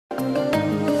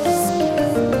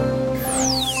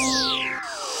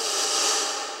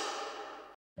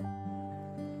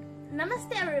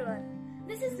Namaste everyone.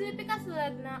 This is Lipika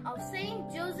Sulagna of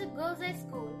St. Joseph Girls High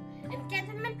School in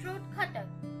Cantonment Road, Cuttack.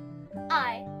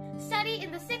 I study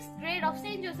in the 6th grade of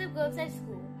St. Joseph Girls High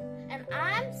School, and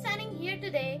I am standing here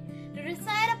today to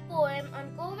recite a poem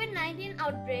on COVID-19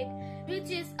 outbreak, which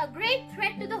is a great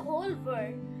threat to the whole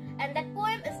world, and that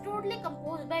poem is totally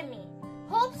composed by me.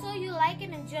 Hope so you like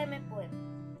and enjoy my poem.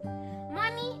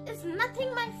 Money is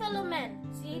nothing, my fellow men.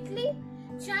 See Italy,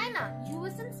 China,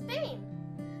 US and Spain.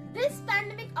 This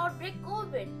pandemic outbreak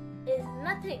COVID is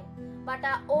nothing but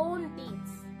our own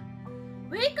deeds.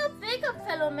 Wake up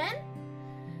fellow men.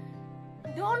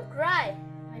 Don't cry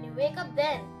when you wake up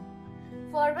then.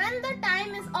 For when the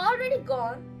time is already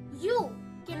gone, you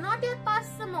cannot your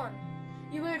past summon.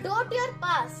 You will dote your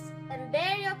past and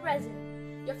bear your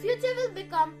present. Your future will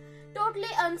become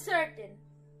totally uncertain.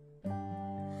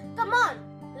 Come on,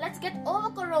 let's get over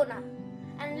Corona.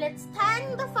 And let's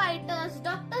thank the fighters,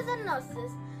 doctors and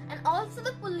nurses, and also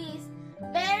the police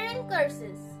bearing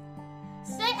curses.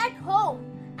 Stay at home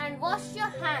and wash your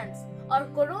hands, or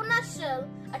Corona shall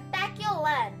attack your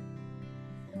land.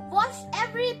 Wash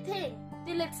everything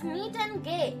till it's neat and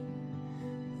gay.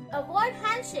 Avoid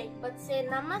handshake but say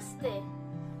namaste.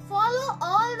 Follow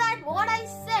all that what I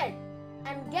said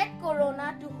and get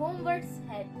Corona to homewards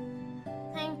head.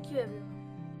 Thank you everyone.